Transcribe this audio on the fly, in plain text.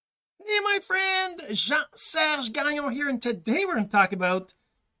my friend Jean-Serge Gagnon here, and today we're going to talk about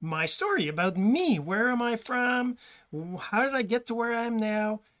my story, about me. Where am I from? How did I get to where I am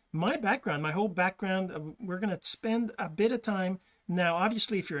now? My background, my whole background. We're going to spend a bit of time. Now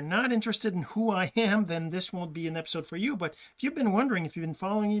obviously if you're not interested in who I am, then this won't be an episode for you. But if you've been wondering, if you've been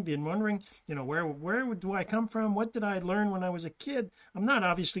following me, been wondering, where do I come from, what did I learn when I was a kid, I'm not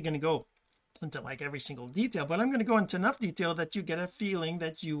obviously going to go into like every single detail, but I'm going to go into enough detail that you get a feeling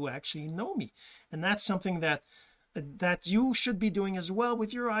that you actually know me. And that's something that you should be doing as well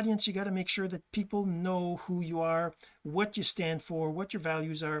with your audience. You got to make sure that people know who you are, what you stand for, what your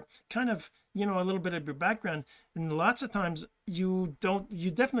values are, kind of, a little bit of your background. And lots of times you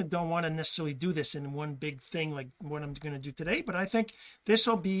definitely don't want to necessarily do this in one big thing like what I'm going to do today, but I think this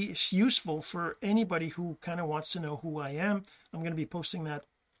will be useful for anybody who kind of wants to know who I am. I'm going to be posting that,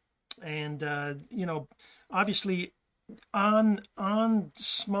 and obviously on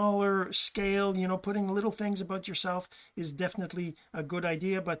smaller scale, putting little things about yourself is definitely a good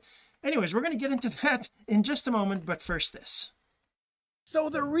idea. But anyways, we're going to get into that in just a moment, but first this. So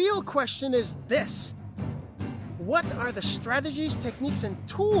the real question is this: what are the strategies, techniques, and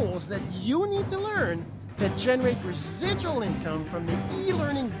tools that you need to learn to generate residual income from the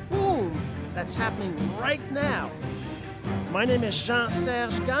e-learning boom that's happening right now? My name is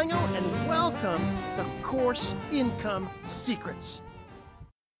Jean-Serge Gagnon, and welcome to Course Income Secrets.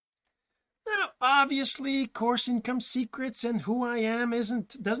 Now, obviously, Course Income Secrets and who I am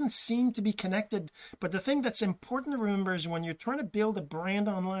doesn't seem to be connected, but the thing that's important to remember is when you're trying to build a brand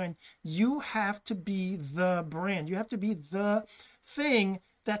online, you have to be the brand. You have to be the thing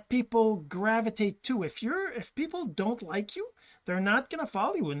that people gravitate to. If people don't like you, they're not going to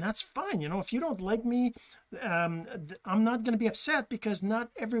follow you, and that's fine. If you don't like me, I'm not going to be upset, because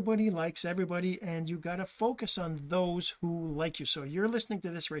not everybody likes everybody, and you got to focus on those who like you. So you're listening to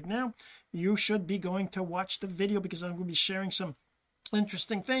this right now, you should be going to watch the video, because I'm going to be sharing some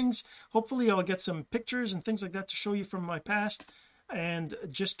interesting things. Hopefully I'll get some pictures and things like that to show you from my past, and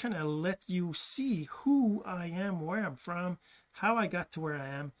just kind of let you see who I am, where I'm from, how I got to where I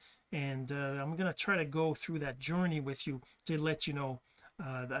am. And I'm going to try to go through that journey with you to let you know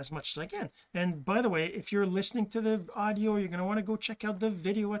as much as I can. And by the way, if you're listening to the audio, you're going to want to go check out the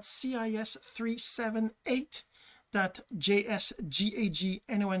video at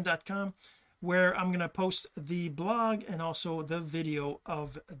cis378.jsgagnon.com, where I'm going to post the blog and also the video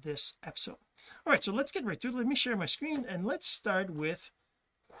of this episode. All right, so let's get right to it. Let me share my screen, and let's start with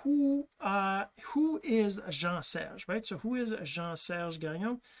who is Jean-Serge, right? So who is Jean-Serge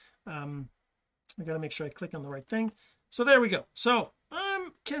Gagnon? I gotta make sure I click on the right thing. So there we go. So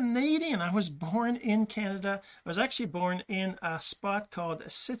I'm Canadian. I was born in Canada. I was actually born in a spot called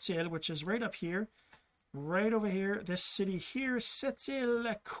Sept-Îles, which is right up here, right over here, this city here,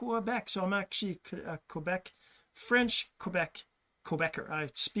 Sept-Îles, Quebec. So I'm actually a Quebecer. I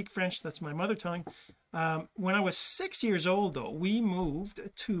speak French, that's my mother tongue. When I was 6 years old, though, we moved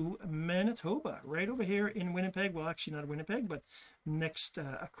to Manitoba, right over here in Winnipeg. Well, actually not Winnipeg, but next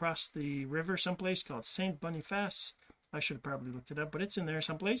across the river someplace called Saint Boniface. I should have probably looked it up, but it's in there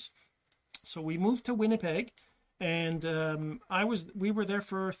someplace. So we moved to Winnipeg, and we were there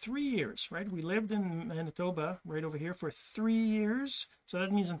for 3 years, right? We lived in Manitoba right over here for 3 years. So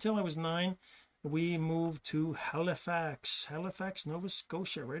that means until I was 9, we moved to Halifax, Nova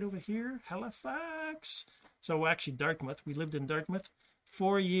Scotia, right over here, Halifax. So actually Dartmouth, we lived in Dartmouth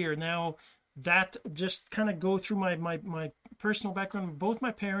for a year. Now that just kind of go through my personal background. Both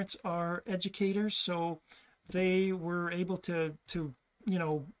my parents are educators, so they were able to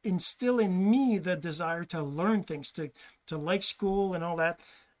instill in me the desire to learn things, to like school and all that.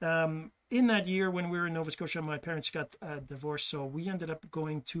 In that year when we were in Nova Scotia, my parents got divorced, so we ended up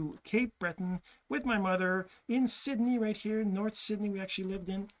going to Cape Breton with my mother in Sydney, right here, North Sydney. We actually lived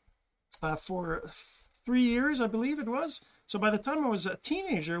in for 3 years, I believe it was. So by the time I was a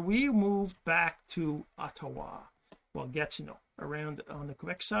teenager, we moved back to Ottawa, well, Gatineau, around on the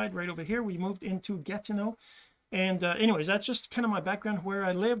Quebec side, right over here. We moved into Gatineau, and anyways, that's just kind of my background, where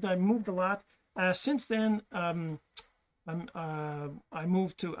I lived. I moved a lot since then. I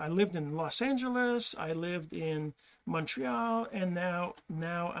lived in Los Angeles, I lived in Montreal, and now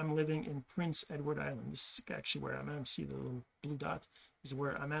I'm living in Prince Edward Island. This is actually where I'm at. See the little blue dot is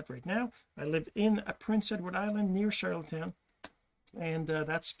where I'm at right now. I live in Prince Edward Island near Charlottetown, and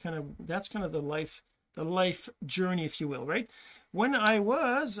that's kind of the life journey, if you will, right? When I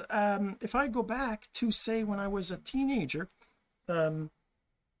was if I go back to say when I was a teenager,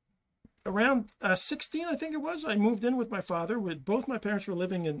 around 16, I think it was, I moved in with my father. With both my parents were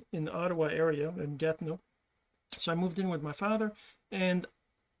living in the Ottawa area in Gatineau, so I moved in with my father, and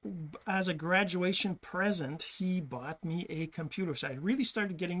as a graduation present, he bought me a computer. So I really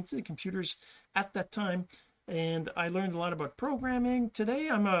started getting into the computers at that time, and I learned a lot about programming. Today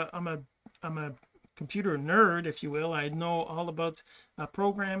I'm a computer nerd, if you will. I know all about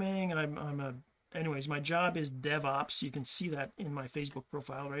programming. Anyways, my job is DevOps. You can see that in my Facebook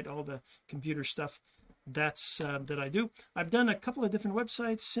profile, right? All the computer stuff that's that I do. I've done a couple of different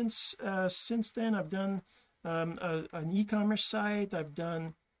websites since then. I've done an e-commerce site. I've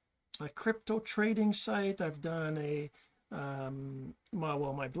done a crypto trading site. I've done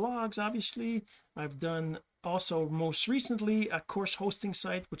my blogs, obviously. I've done also most recently a course hosting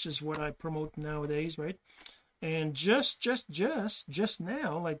site, which is what I promote nowadays, right? And just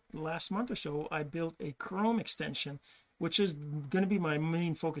now, like last month or so, I built a Chrome extension, which is going to be my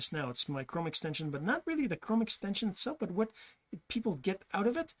main focus now. It's my Chrome extension, but not really the Chrome extension itself, but what people get out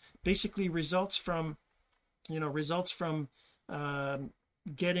of it. Basically results from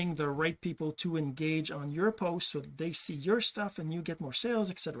getting the right people to engage on your post so that they see your stuff and you get more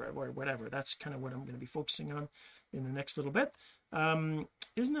sales, etc., or whatever. That's kind of what I'm going to be focusing on in the next little bit.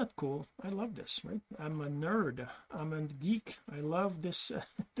 Isn't that cool? I love this, right? I'm a nerd, I'm a geek. I love this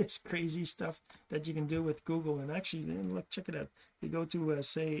this crazy stuff that you can do with Google. And actually, look, check it out. You go to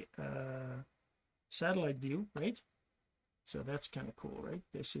say satellite view, right? So that's kind of cool, right?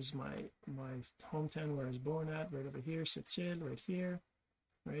 This is my hometown where I was born at, right over here. Sept-Îles, right here,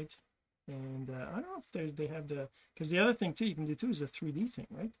 right? And I don't know if they have because the other thing too you can do too is the 3D thing,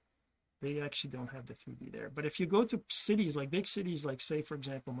 right? They actually don't have the 3D there. But if you go to cities, like big cities, like say for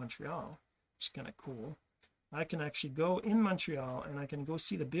example Montreal, which is kind of cool, I can actually go in Montreal and I can go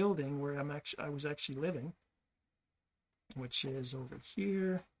see the building where I was actually living, which is over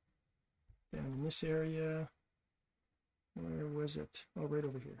here, down in this area. Where was it? Oh, right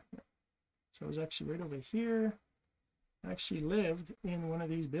over here. Yeah. So I was actually right over here. I actually lived in one of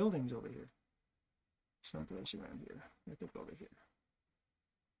these buildings over here, someplace around here. I think over here.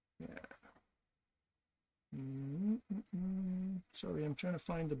 Yeah. Sorry, I'm trying to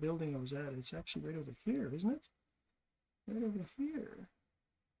find the building I was at. It's actually right over here, isn't it? Right over here,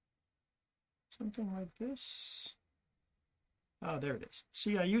 something like this. Oh, there it is.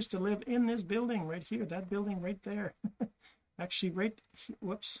 See, I used to live in this building right here, that building right there. Actually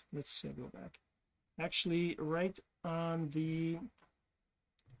whoops, let's go back. Actually right on the,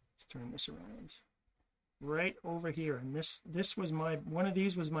 let's turn this around, right over here. And this was one of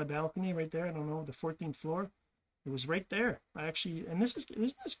these was my balcony right there. I don't know, the 14th floor. It was right there. And isn't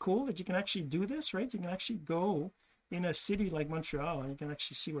this cool that you can actually do this, right? You can actually go in a city like Montreal and you can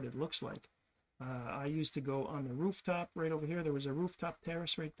actually see what it looks like. I used to go on the rooftop right over here. There was a rooftop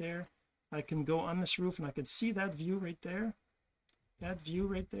terrace right there. I can go on this roof and I could see that view right there. I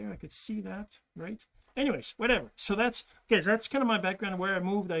could see that, right? Anyways, whatever. So that's okay. So that's kind of my background, where I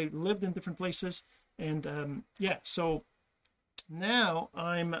moved. I lived in different places, and yeah, so now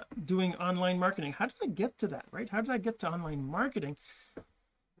I'm doing online marketing. How did I get to that, right? How did I get to online marketing?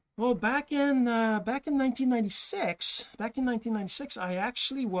 Well, back in 1996, I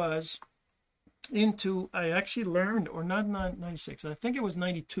actually learned, or not 96, I think it was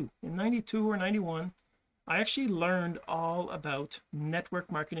 92. In 92 or 91, I actually learned all about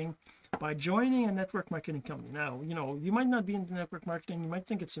network marketing by joining a network marketing company. Now, you might not be into network marketing, you might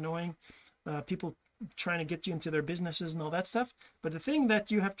think it's annoying, people trying to get you into their businesses and all that stuff, but the thing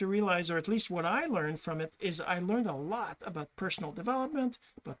that you have to realize, or at least what I learned from it, is I learned a lot about personal development,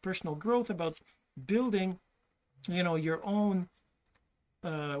 about personal growth, about building your own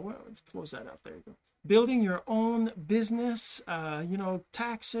well, let's close that out. There you go. Building your own business,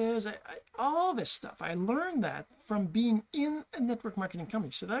 taxes, all this stuff. I learned that from being in a network marketing company.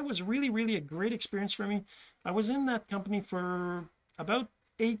 So that was really, really a great experience for me. I was in that company for about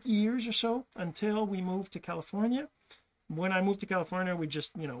 8 years or so until we moved to California. When I moved to California, we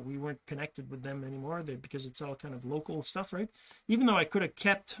just, we weren't connected with them anymore because it's all kind of local stuff, right? Even though I could have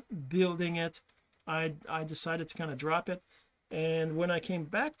kept building it, I decided to kind of drop it. And when I came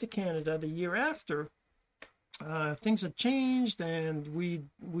back to Canada the year after, things had changed, and we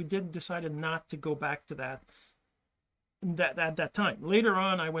decided not to go back to that at that time. Later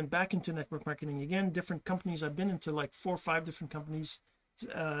on, I went back into network marketing again, different companies. I've been into like 4 or 5 different companies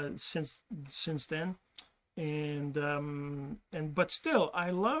since then, and but still I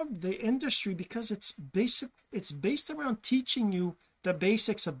love the industry because it's based around teaching you the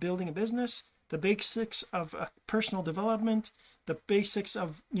basics of building a business, the basics of personal development, the basics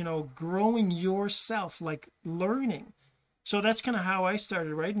of growing yourself, like learning. So that's kind of how I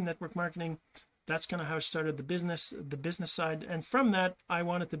started, right, in network marketing. That's kind of how I started the business side, and from that I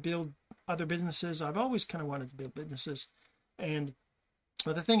wanted to build other businesses. I've always kind of wanted to build businesses, and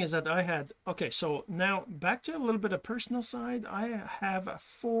But the thing is that I had, okay, so now back to a little bit of personal side. I have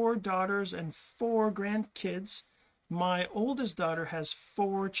 4 daughters and 4 grandkids. My oldest daughter has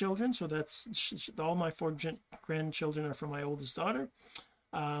 4 children, so that's all my 4 grandchildren are from my oldest daughter.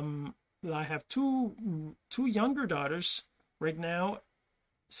 I have two younger daughters right now,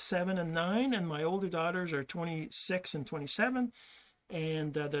 7 and 9, and my older daughters are 26 and 27,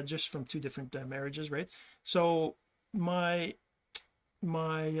 and they're just from 2 different marriages, right? So my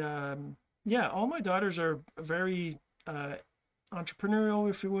yeah, all my daughters are very entrepreneurial,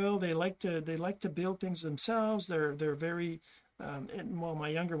 if you will. They like to build things themselves. They're very and well, my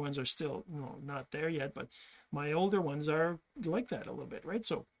younger ones are still, not there yet, but my older ones are like that a little bit, right?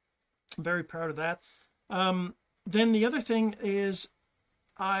 So I'm very proud of that. Then the other thing is,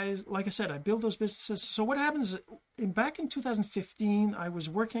 like I said, I build those businesses. So what happens back in 2015, I was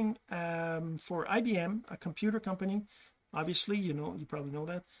working for IBM, a computer company. Obviously, you probably know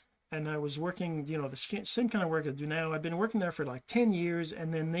that. And I was working, the same kind of work I do now. I've been working there for like 10 years,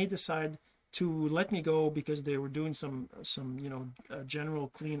 and then they decide to let me go because they were doing some general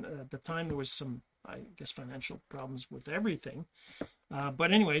clean. At the time there was some, I guess, financial problems with everything,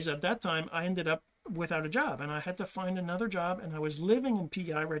 but anyways, at that time I ended up without a job, and I had to find another job. And I was living in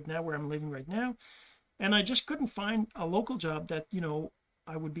PI right now, where I'm living right now, and I just couldn't find a local job that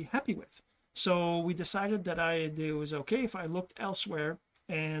I would be happy with. So we decided that it was okay if I looked elsewhere,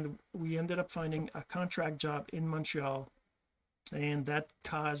 and we ended up finding a contract job in Montreal, and that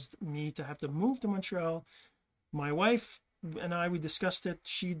caused me to have to move to Montreal. My wife and we discussed it.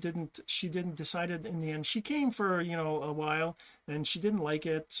 She didn't decide it in the end. She came for a while, and she didn't like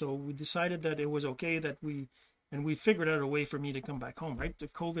it, so we decided that it was okay that we figured out a way for me to come back home, right? The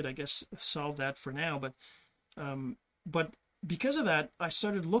COVID, I guess, solved that for now, but because of that, I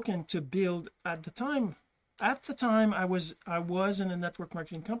started looking to build. At the time, I was in a network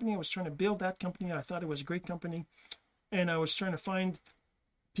marketing company. I was trying to build that company. I thought it was a great company, and I was trying to find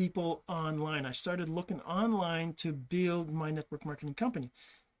people online. I started looking online to build my network marketing company,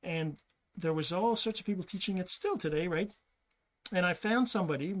 and there was all sorts of people teaching it still today, right? And I found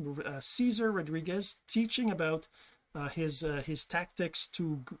somebody, Cesar Rodriguez, teaching about his tactics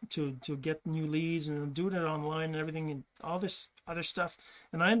to get new leads and doing it online and everything and all this other stuff.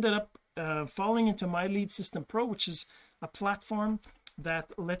 And I ended up falling into My Lead System Pro, which is a platform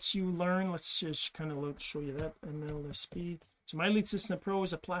that lets you learn. Let's just kind of show you that. MLSP. So My Lead System Pro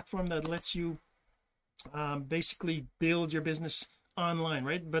is a platform that lets you basically build your business online,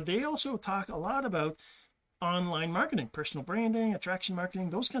 right? But they also talk a lot about online marketing, personal branding, attraction marketing,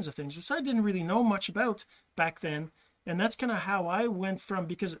 those kinds of things, which I didn't really know much about back then. And that's kind of how I went from,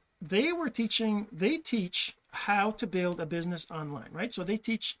 because they teach how to build a business online, right? So they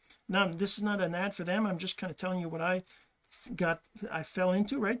teach. Now this is not an ad for them, I'm just kind of telling you what I fell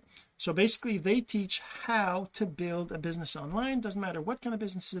into, right? So basically they teach how to build a business online. Doesn't matter what kind of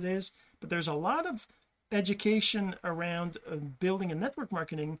business it is, but there's a lot of education around building a network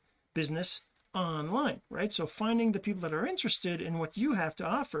marketing business online, right? So finding the people that are interested in what you have to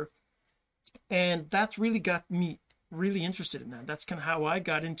offer, and that really got me really interested in that. That's kind of how I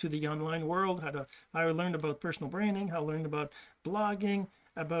got into the online world. How I learned about personal branding, how I learned about blogging,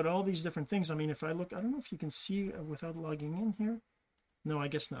 about all these different things. I mean, if I look, I don't know if you can see without logging in here. No, I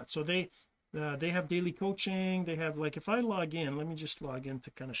guess not. So they have daily coaching. They have, like, if I log in, let me just log in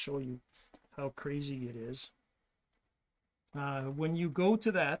to kind of show you how crazy it is. When you go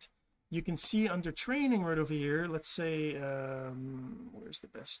to that, you can see under training right over here, let's say where's the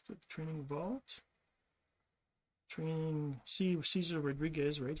best training vault, training, see Cesar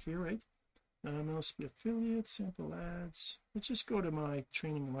Rodriguez right here, right? MLSP affiliate, sample ads. Let's just go to my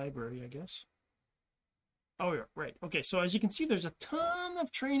training library, I guess. Oh yeah, right. Okay, so as you can see, there's a ton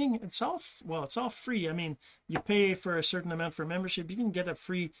of training. It's all free. I mean, you pay for a certain amount for membership. You can get a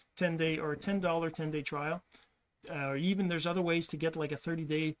free 10-day or $10 10-day trial, or even there's other ways to get like a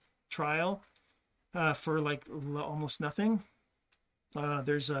 30-day trial for like almost nothing.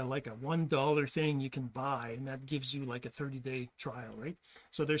 There's like a $1 thing you can buy, and that gives you like a 30-day trial, right?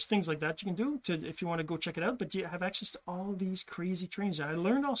 So there's things like that you can do if you want to go check it out, but you have access to all these crazy trainings. I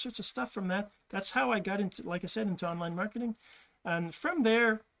learned all sorts of stuff from that. That's how I got into, like I said, into online marketing. And from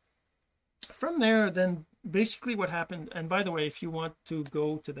there then basically what happened, and by the way, if you want to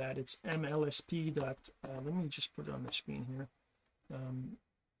go to that, it's MLSP dot let me just put it on the screen here.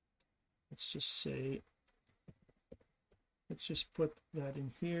 Let's just put that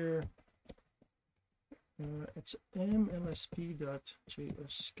in here. It's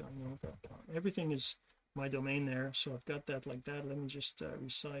mlsp.jsgagnon.com. Everything is my domain there, so I've got that like that. Let me just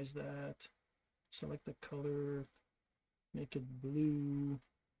resize that, select the color, make it blue,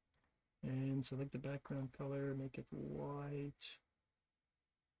 and select the background color, make it white,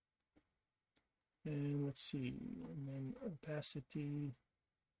 and let's see, and then opacity,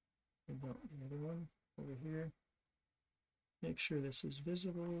 and the other one over here, make sure this is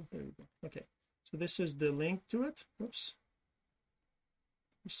visible. There we go. Okay, so this is the link to it. Oops,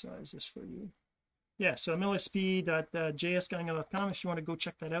 resize this for you. Yeah, so mlsp.jsgagnon.com if you want to go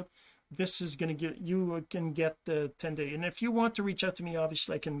check that out. This is going to get you can get the 10-day, and if you want to reach out to me,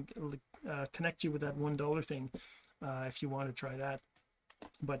 obviously I can connect you with that $1 thing if you want to try that.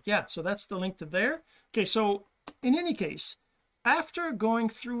 But yeah, so that's the link to there. Okay, so in any case, after going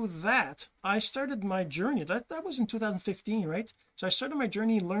through that, I started my journey. That was in 2015, right? So I started my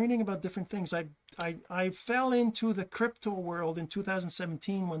journey learning about different things. I fell into the crypto world in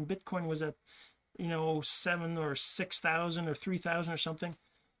 2017 when Bitcoin was at 7 or 6,000 or 3,000 or something,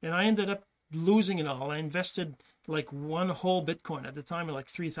 and I ended up losing it all. I invested like one whole Bitcoin at the time at like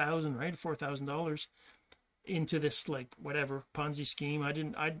 3,000, right, $4,000 into this like whatever Ponzi scheme.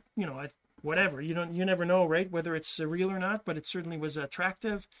 Whatever, you never know, right, whether it's real or not, but it certainly was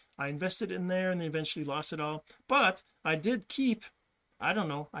attractive. I invested in there and then eventually lost it all, but I did keep, I don't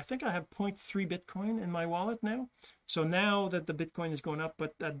know, I think I have 0.3 Bitcoin in my wallet now. So now that the Bitcoin is going up,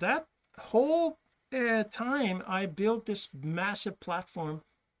 but at that whole time I built this massive platform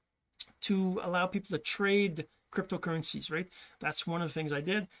to allow people to trade cryptocurrencies, right? That's one of the things I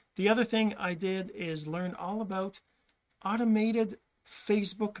did. The other thing I did is learn all about automated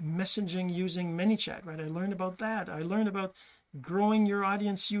Facebook messaging using ManyChat, right? I learned about that. I learned about growing your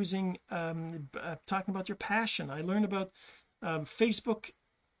audience using talking about your passion. I learned about Facebook.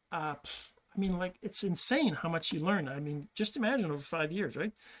 I mean, like, it's insane how much you learn. I mean, just imagine over 5 years,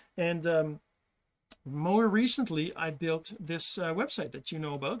 right? And more recently I built this website that you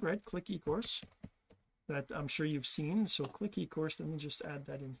know about, right? Click eCourse, that I'm sure you've seen. So Click eCourse, let me just add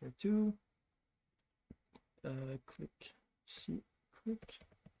that in here too. Click eCourse.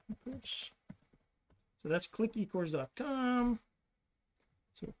 So that's clickecourse.com.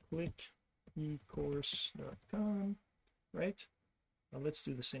 So clickecourse.com, right? Now let's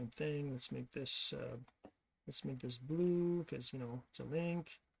do the same thing. Let's make this blue because it's a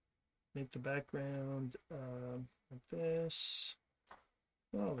link. Make the background like this.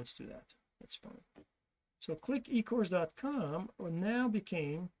 Well, let's do that. That's fine. So clickecourse.com now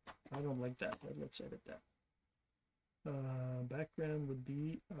became, I don't like that, but let's edit that. Background would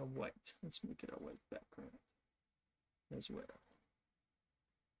be white. Let's make it a white background as well.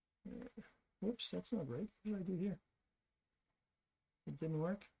 Whoops, that's not right. What did I do here? It didn't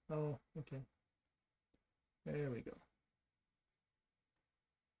work. Oh, okay, there we go.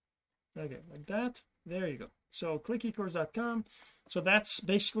 Okay, like that. There you go. So clickecourse.com. So that's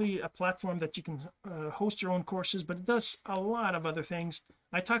basically a platform that you can host your own courses, but it does a lot of other things.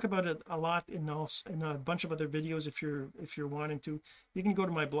 I talk about it a lot in a bunch of other videos. If you're wanting to, you can go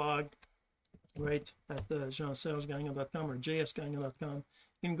to my blog, right, at jeansergegagnon.com or jsgagnon.com.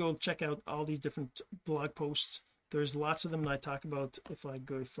 You can go check out all these different blog posts. There's lots of them that I talk about. If I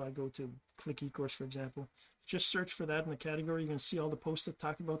go to Click eCourse, for example, just search for that in the category. You can see all the posts that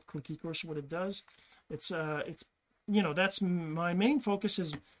talk about Click eCourse, what it does. It's that's my main focus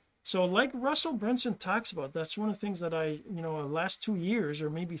is, so like Russell Brunson talks about, that's one of the things that I last 2 years or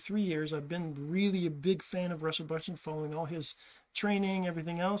maybe 3 years I've been really a big fan of Russell Brunson, following all his training,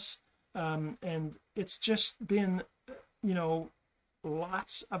 everything else, and it's just been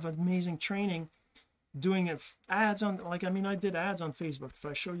lots of amazing training, doing ads on, like, I did ads on Facebook. If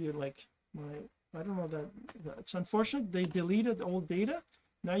I show you like I don't know, that it's unfortunate they deleted old data.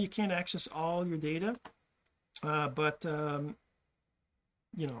 Now you can't access all your data, but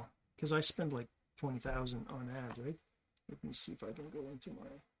because I spend like 20,000 on ads, right? Let me see if I can go into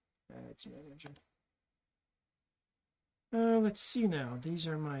my ads manager. Let's see now. These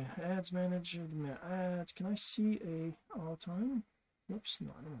are my ads manager, my ads. Can I see a all time? Whoops,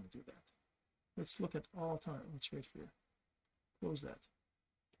 no, I don't want to do that. Let's look at all time. It's right here. Close that.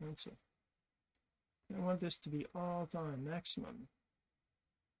 Cancel. I want this to be all time maximum.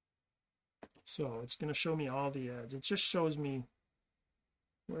 So it's going to show me all the ads. It just shows me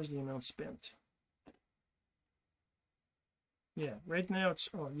where's the amount spent. Yeah, right now it's,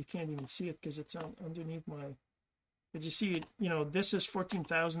 you can't even see it because it's underneath my, but you see it, this is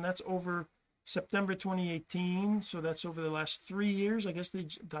 14,000. That's over September 2018, so that's over the last 3 years. I guess I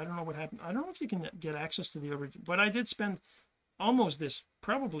don't know what happened. I don't know if you can get access to the average, but I did spend almost this,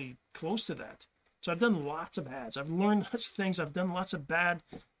 probably close to that. So I've done lots of ads. I've learned lots of things. I've done lots of bad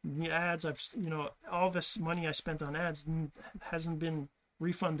ads. I've all this money I spent on ads hasn't been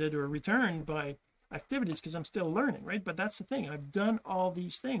refunded or returned by activities because I'm still learning, right? But that's the thing, I've done all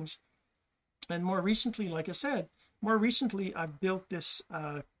these things. And more recently, like I said, I've built this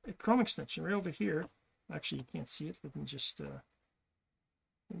Chrome extension right over here. Actually, you can't see it. Let me just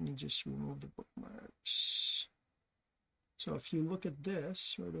remove the bookmarks. So if you look at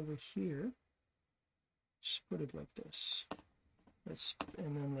this right over here, just put it like this.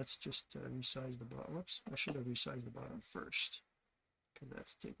 And then let's just resize the bottom. Whoops, I should have resized the bottom first because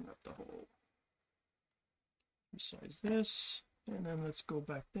that's taking up the whole. Resize this, and then let's go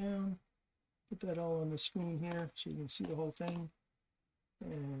back down, put that all on the screen here so you can see the whole thing,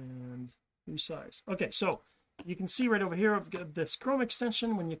 and resize. Okay, so you can see right over here I've got this Chrome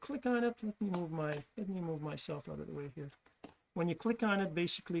extension. When you click on it, let me move myself out of the way here. When you click on it,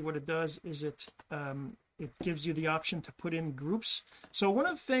 basically what it does is it gives you the option to put in groups. So one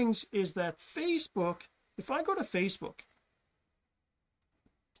of the things is that Facebook, if I go to Facebook,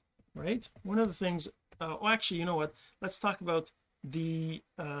 right, one of the things actually, you know what, let's talk about the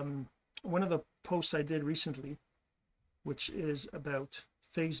one of the posts I did recently, which is about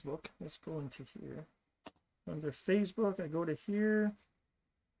Facebook. Let's go into here under Facebook. I go to here.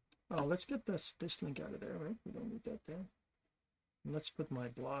 Oh, let's get this link out of there, right? We don't need that there. And let's put my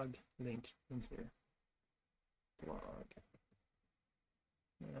blog link in here. Blog.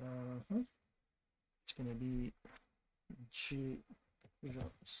 It's going to be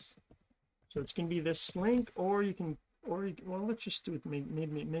so it's going to be this link, or you can, well, let's just do it,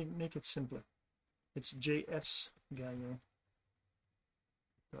 make it simpler. It's jsgagnon.com.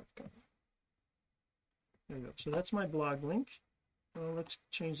 There you go. So that's my blog link. Let's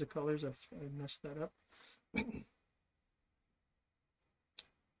change the colors. I messed that up.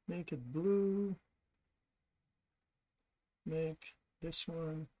 Make it blue, make this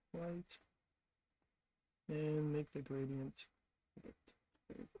one white, and make the gradient.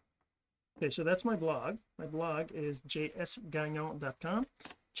 Okay, so that's my blog. My blog is jsgagnon.com,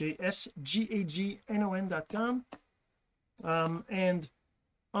 jsgagnon.com. And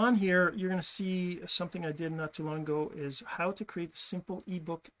on here you're going to see something I did not too long ago, is how to create a simple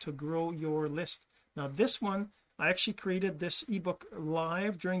ebook to grow your list. Now this one, I actually created this ebook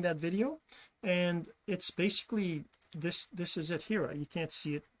live during that video, and it's basically this is it here. You can't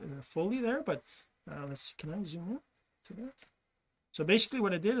see it fully there, but let's see, can I zoom in to that? So basically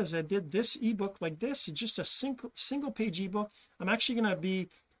what I did is I did this ebook like this. It's just a single page ebook. I'm actually going to be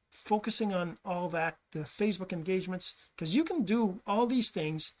focusing on all that, the Facebook engagements, because you can do all these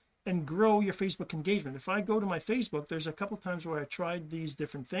things and grow your Facebook engagement. If I go to my Facebook, there's a couple times where I tried these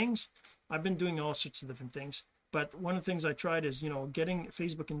different things. I've been doing all sorts of different things, but one of the things I tried is, you know, getting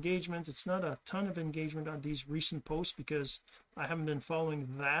Facebook engagement. It's not a ton of engagement on these recent posts because I haven't been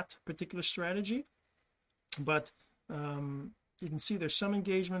following that particular strategy, but you can see there's some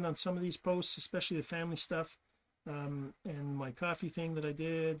engagement on some of these posts, especially the family stuff, and my coffee thing that I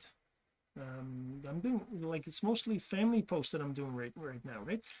did. I'm doing, like, it's mostly family posts that I'm doing right now,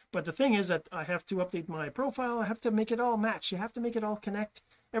 right? But the thing is that I have to update my profile. I have to make it all match. You have to make it all connect.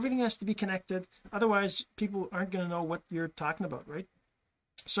 Everything has to be connected, otherwise people aren't going to know what you're talking about, right?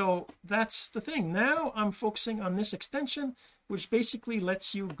 So that's the thing. Now I'm focusing on this extension, which basically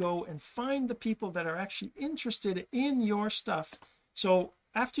lets you go and find the people that are actually interested in your stuff. So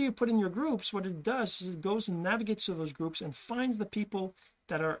after you put in your groups, what it does is it goes and navigates to those groups and finds the people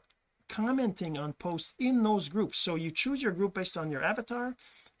that are commenting on posts in those groups. So you choose your group based on your avatar,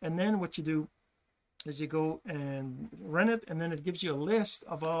 and then what you do is you go and run it, and then it gives you a list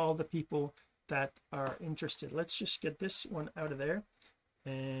of all the people that are interested. Let's just get this one out of there,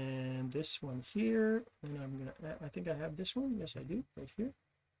 and this one here, and I think I have this one. Yes, I do, right here.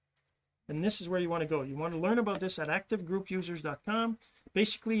 And this is where you want to go. You want to learn about this at activegroupusers.com.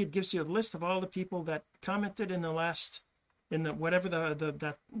 Basically it gives you a list of all the people that commented in the last, in the whatever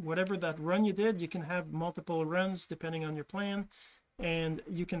whatever that run you did. You can have multiple runs depending on your plan, and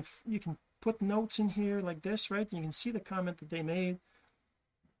you can put notes in here like this, right? You can see the comment that they made,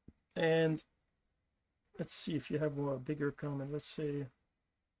 and let's see if you have a bigger comment. Let's say,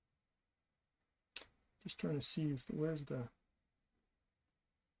 just trying to see if where's the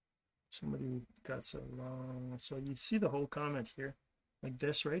somebody who got so long. So you see the whole comment here like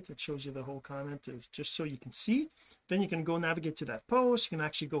this, right? It shows you the whole comment just so you can see. Then you can go navigate to that post. You can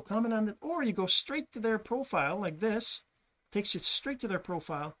actually go comment on it, or you go straight to their profile like this. It takes you straight to their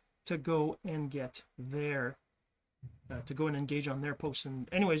profile to go and get their to go and engage on their post. And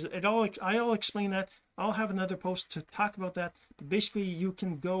anyways, I'll explain that. I'll have another post to talk about that, but basically you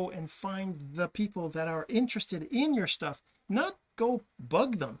can go and find the people that are interested in your stuff, not go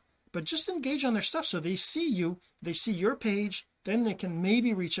bug them, but just engage on their stuff. So they see you, they see your page, then they can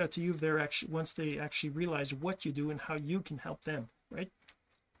maybe reach out to you if they're actually, once they actually realize what you do and how you can help them, right?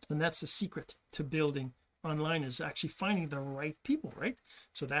 And that's the secret to building online, is actually finding the right people, right?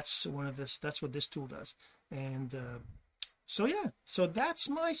 So that's what this tool does. And so yeah, so that's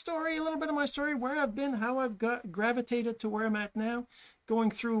my story, a little bit of my story, where I've been, how I've gravitated to where I'm at now,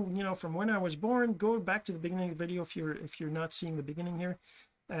 going through, from when I was born. Go back to the beginning of the video if you're not seeing the beginning here,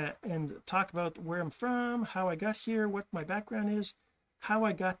 and talk about where I'm from, how I got here, what my background is, how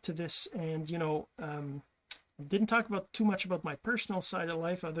I got to this. And didn't talk about too much about my personal side of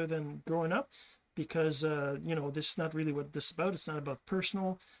life other than growing up, because this is not really what this is about. It's not about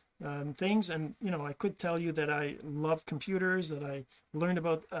personal things. And I could tell you that I love computers, that I learned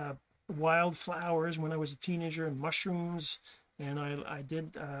about wildflowers when I was a teenager, and mushrooms. And I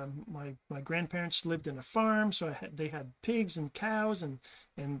did my grandparents lived in a farm, so they had pigs and cows and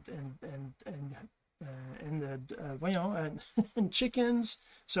and chickens,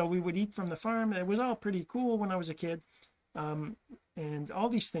 so we would eat from the farm. It was all pretty cool when I was a kid, and all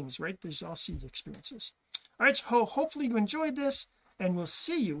these things, right? There's all these experiences. All right, so hopefully you enjoyed this, and we'll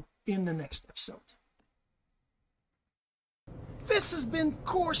see you in the next episode. This has been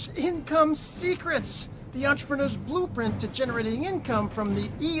Course Income Secrets, the entrepreneur's blueprint to generating income from the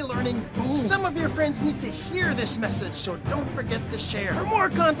e-learning boom. Some of your friends need to hear this message, so don't forget to share. For more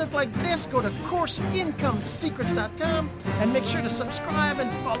content like this, go to CourseIncomeSecrets.com and make sure to subscribe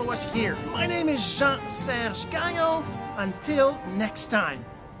and follow us here. My name is Jean-Serge Gagnon. Until next time.